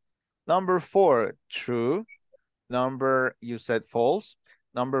friendship. Number 4, true. You said false.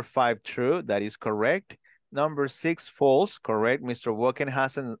 Number 5, true. That is correct. Number 6, false. Correct. Mr. Walken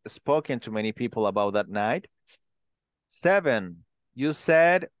hasn't spoken to many people about that night. 7, you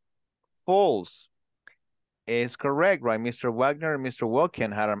said false. Is correct, right? Mr. Wagner and Mr.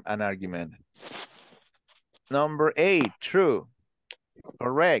 Walken had an argument. Number 8, true.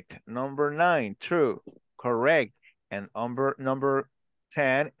 Correct. Number 9, true. Correct. And number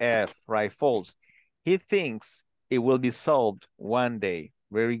 10, F, right? False. He thinks it will be solved one day.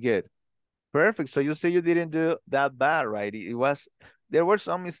 Very good. Perfect. So you say you didn't do that bad, right? There were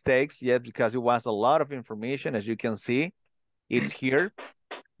some mistakes, yes, because it was a lot of information, as you can see. It's here,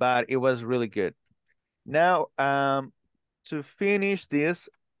 but it was really good. Now, to finish this,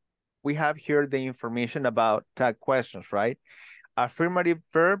 we have here the information about tag questions, right? Affirmative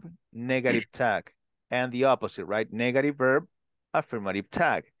verb, negative tag, and the opposite, right? Negative verb, affirmative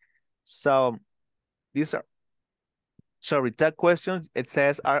tag. So these are, tag questions, it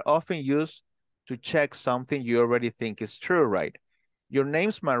says, are often used to check something you already think is true, right? Your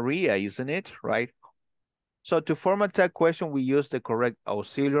name's Maria, isn't it, right? So to form a tag question, we use the correct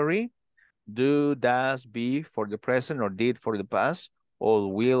auxiliary, do, does, be for the present or did for the past,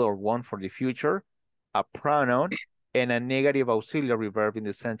 or will or won't for the future, a pronoun, and a negative auxiliary verb in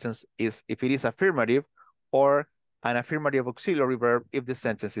the sentence is if it is affirmative, or an affirmative auxiliary verb if the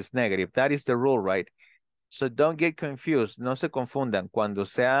sentence is negative. That is the rule, right? So don't get confused. No se confundan. Cuando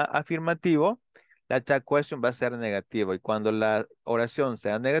sea afirmativo, la tag question va a ser negativa. Y cuando la oración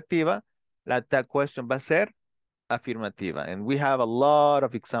sea negativa, la tag question va a ser afirmativa. And we have a lot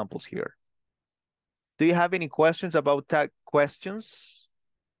of examples here. Do you have any questions about tag questions?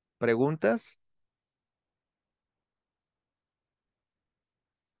 ¿Preguntas?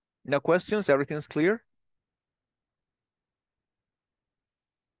 No questions? Everything's clear?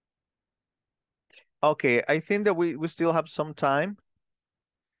 Okay, I think that we still have some time.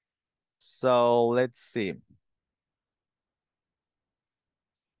 So let's see.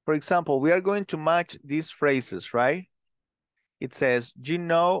 For example, we are going to match these phrases, right? It says, you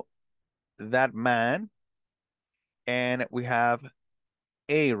know that man, and we have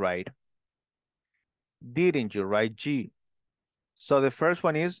A, right? Didn't you, right? G. So the first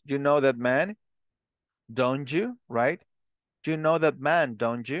one is, you know that man, don't you, right? You know that man,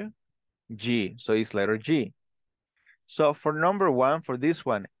 don't you? G, so it's letter G. So for number one, for this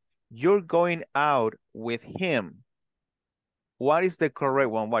one, you're going out with him. What is the correct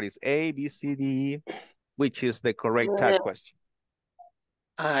one? What is A, B, C, D, E? Which is the correct tag question?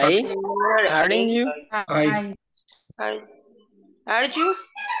 Aren't you? I. Are you?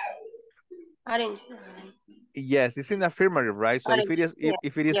 Aren't you? Yes, it's in affirmative, right? So if Aren't it you? is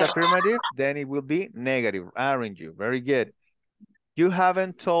if it is Yeah. affirmative, then it will be negative, aren't you? Very good. You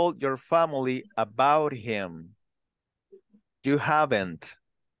haven't told your family about him. You haven't.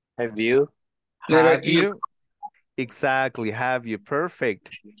 Have you? Letter Have E. you? Exactly, have you? Perfect.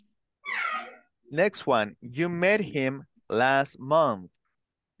 Next one, you met him last month.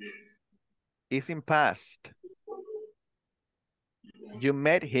 It's in past. You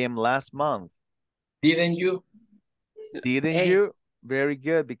met him last month. Didn't you? Didn't A. you? Very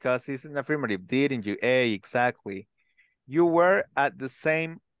good, because it's an affirmative. Didn't you? A, exactly. You were at the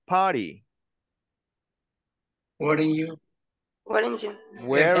same party. Weren't you? Weren't you?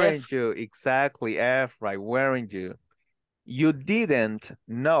 Weren't you? Exactly, F, right? Weren't you? You didn't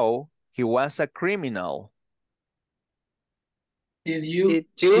know he was a criminal. Did you? Did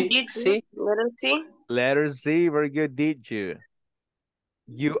you? See? Did you? See? Letter C. Letter Z, very good. Did you?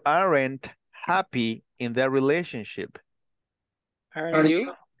 You aren't happy in that relationship. Are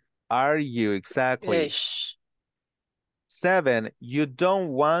you? Are you? Exactly. Ish. 7, you don't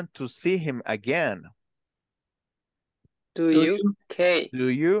want to see him again. Do Do you? you? K. Do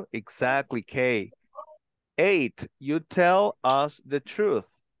you? Exactly, K. 8, you tell us the truth.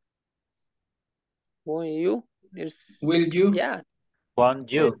 Won't you? There's... Will you? Yeah.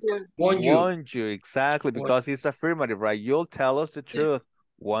 Want Will you? you? Won't you? Won't you? Exactly, because it's affirmative, right? You'll tell us the truth,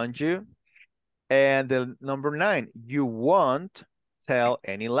 won't you? And the number 9, you won't tell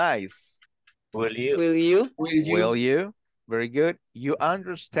any lies. Will you? Will you? Will you? Will you? Very good. You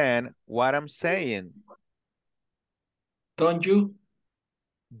understand what I'm saying. Don't you?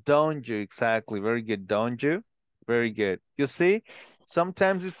 Don't you? Exactly. Very good. Don't you? Very good. You see,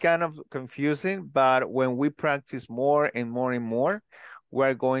 sometimes it's kind of confusing, but when we practice more and more and more,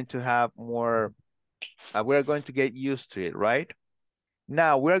 we're going to have more, we're going to get used to it, right?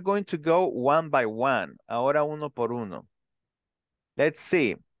 Now, we're going to go one by one. Ahora uno por uno. Let's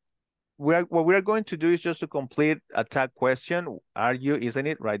see. What we're going to do is just to complete a tag question. Are you, isn't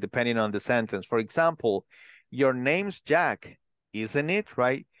it, right? Depending on the sentence. For example, your name's Jack, isn't it,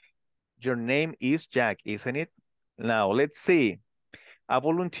 right? Your name is Jack, isn't it? Now, let's see. A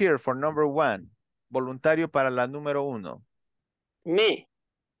volunteer for number 1. Voluntario para la número 1. Me.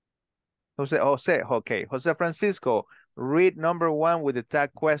 Jose, okay. Jose Francisco, read number 1 with the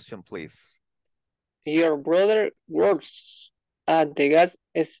tag question, please. Your brother works at the gas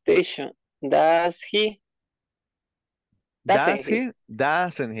station. Does he? Does he?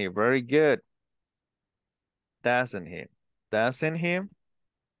 Doesn't he? Very good. Doesn't he? Doesn't he?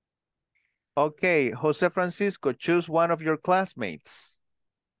 Okay, Jose Francisco, choose one of your classmates.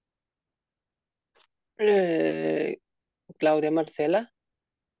 Claudia Marcela.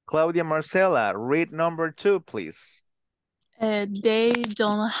 Claudia Marcela, read number 2, please. They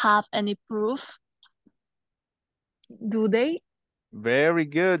don't have any proof. Do they? Very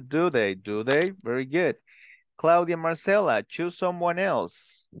good. Do they? Do they? Very good. Claudia Marcela, choose someone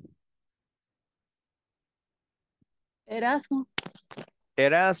else. Erasmo.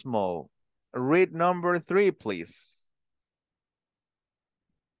 Erasmo, read number 3, please.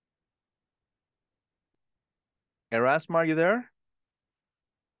 Erasmo, are you there?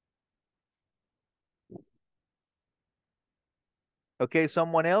 Okay,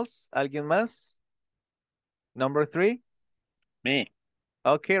 someone else? ¿Alguien más? Number 3? Me.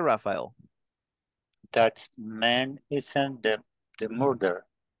 Okay, Rafael. That man isn't the murderer.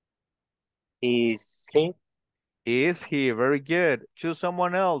 Is he? Is he? Very good. Choose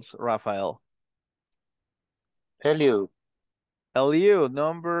someone else, Rafael. Hello. Eliu,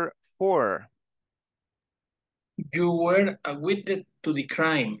 number 4. You were a witness to the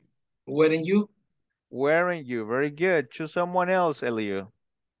crime, weren't you? Weren't you? Very good. Choose someone else, Eliu.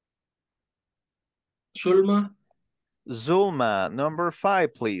 Zulma, Zulma, number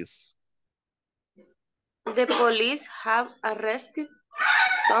 5, please. The police have arrested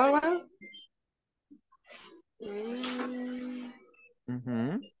someone.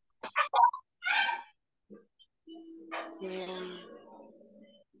 Mm-hmm.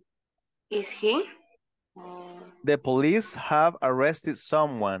 Is he? The police have arrested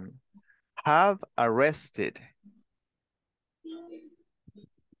someone. Have arrested.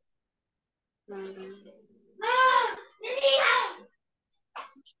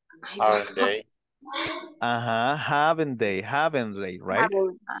 Are they? Haven't they? Haven't they, right?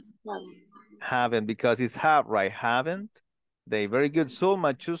 Haven't, because it's have, right? Haven't they? Very good.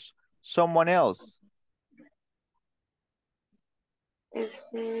 Zulma, choose someone else. Is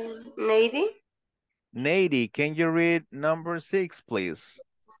Nady? Nady, can you read number 6, please?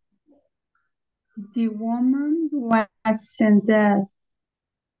 The woman wasn't dead.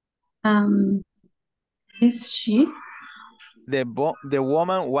 Is she? The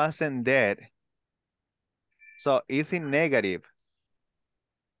woman wasn't dead. So it's in negative.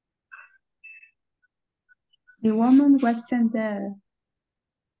 The woman wasn't dead.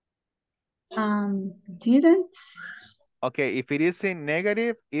 Didn't? Okay, if it is in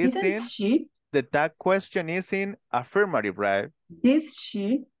negative, it's Didn't in she? the tag question is in affirmative, right? Did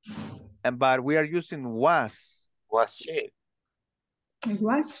she? But we are using was. Was she?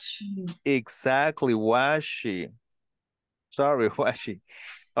 Was she? Exactly, was she? Sorry, was she?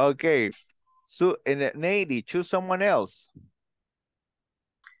 Okay, so in Nady, choose someone else.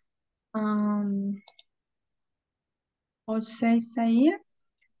 Jose Isaías?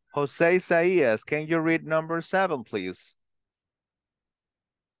 Jose Isaías, can you read number 7, please?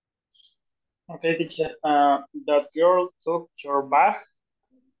 Okay, teacher. That girl took your bag.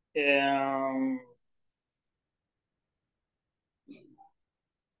 Let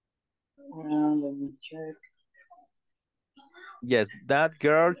me check. Yes, that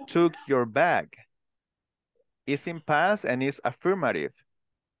girl took your bag. It's in past and it's affirmative.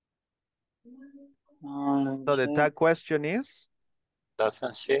 So the tag question is?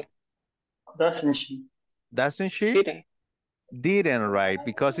 Doesn't she? Doesn't she? Doesn't she? Didn't. Didn't, right?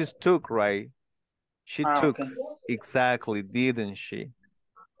 Because it's took, right? She took. Okay. Exactly, didn't she?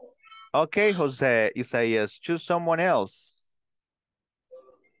 Okay, Jose Isaías, choose someone else.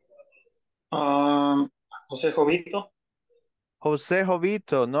 Jose Jovito. Jose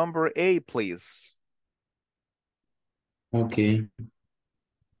Jovito, number 8, please. Okay.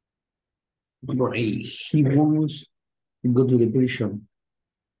 Number 8, he wants to go to the prison.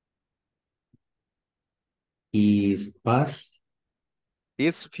 Is past?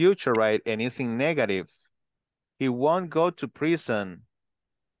 It's future, right? And it's in negative. He won't go to prison.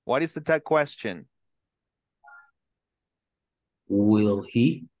 What is the tag question? Will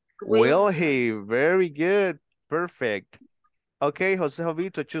he? Will he? Very good. Perfect. Okay, Jose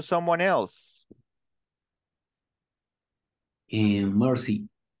Jovito, choose someone else. And Mercy.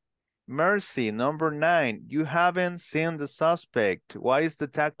 Mercy, number 9. You haven't seen the suspect. What is the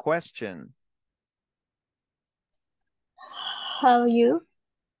tag question? Have you?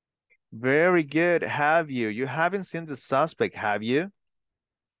 Very good. Have you? You haven't seen the suspect, have you?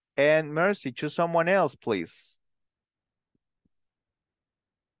 And Mercy, choose someone else, please.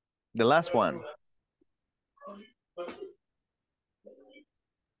 The last one.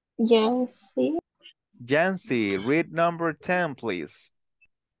 Yancy. Jancy, read number 10, please.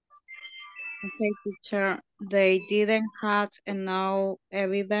 Okay, teacher. They didn't have enough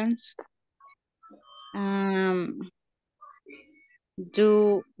evidence.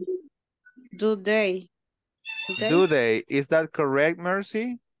 Do they? Do they? Is that correct,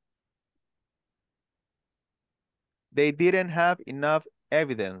 Mercy? They didn't have enough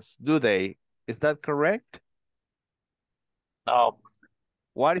evidence, do they? Is that correct? No.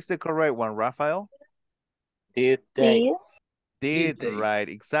 What is the correct one, Rafael? Did they? Did, right,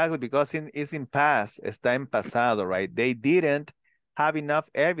 exactly, because it's in past, está en pasado, right? They didn't have enough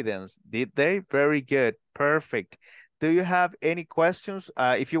evidence, did they? Very good, perfect. Do you have any questions?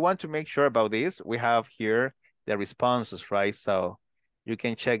 If you want to make sure about this, we have here the responses, right? So you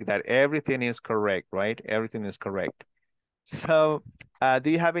can check that everything is correct, right? Everything is correct. So do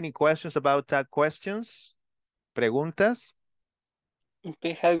you have any questions about that questions? Preguntas?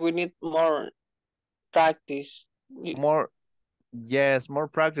 Because we need more practice. More, yes, more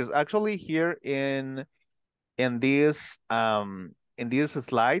practice. Actually, here in this in these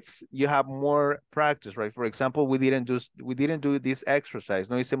slides, you have more practice, right? For example, we didn't do this exercise.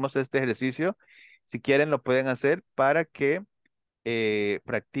 No hicimos este ejercicio. Si quieren, lo pueden hacer para que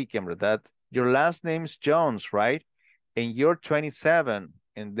practiquen, ¿verdad? Your last name's Jones, right? And you're 27,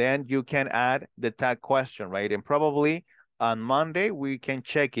 and then you can add the tag question, right? And probably on Monday, we can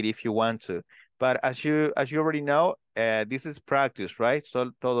check it if you want to. But as you already know, this is practice, right?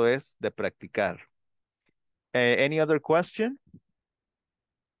 So todo es de practicar. Any other question?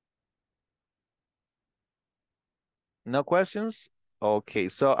 No questions? Okay,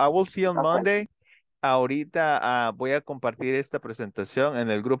 so I will see you on Monday. Ahorita voy a compartir esta presentación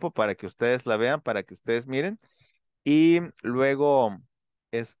en el grupo para que ustedes la vean, para que ustedes miren. Y luego,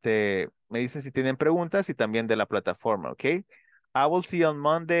 me dicen si tienen preguntas y también de la plataforma, ¿ok? I will see you on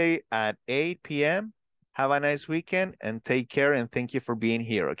Monday at 8 p.m. Have a nice weekend and take care and thank you for being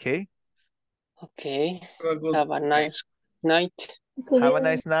here, okay? Okay. Have a nice night. Have a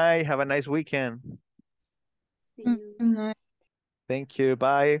nice night. Have a nice weekend. Thank you.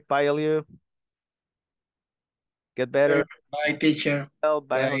 Bye. Bye, Eliu. Get better. Bye, teacher. Bye,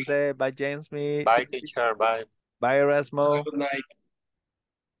 Bye. Jose. Bye, James. Bye, teacher. Bye. Bye, Erasmo. Good night.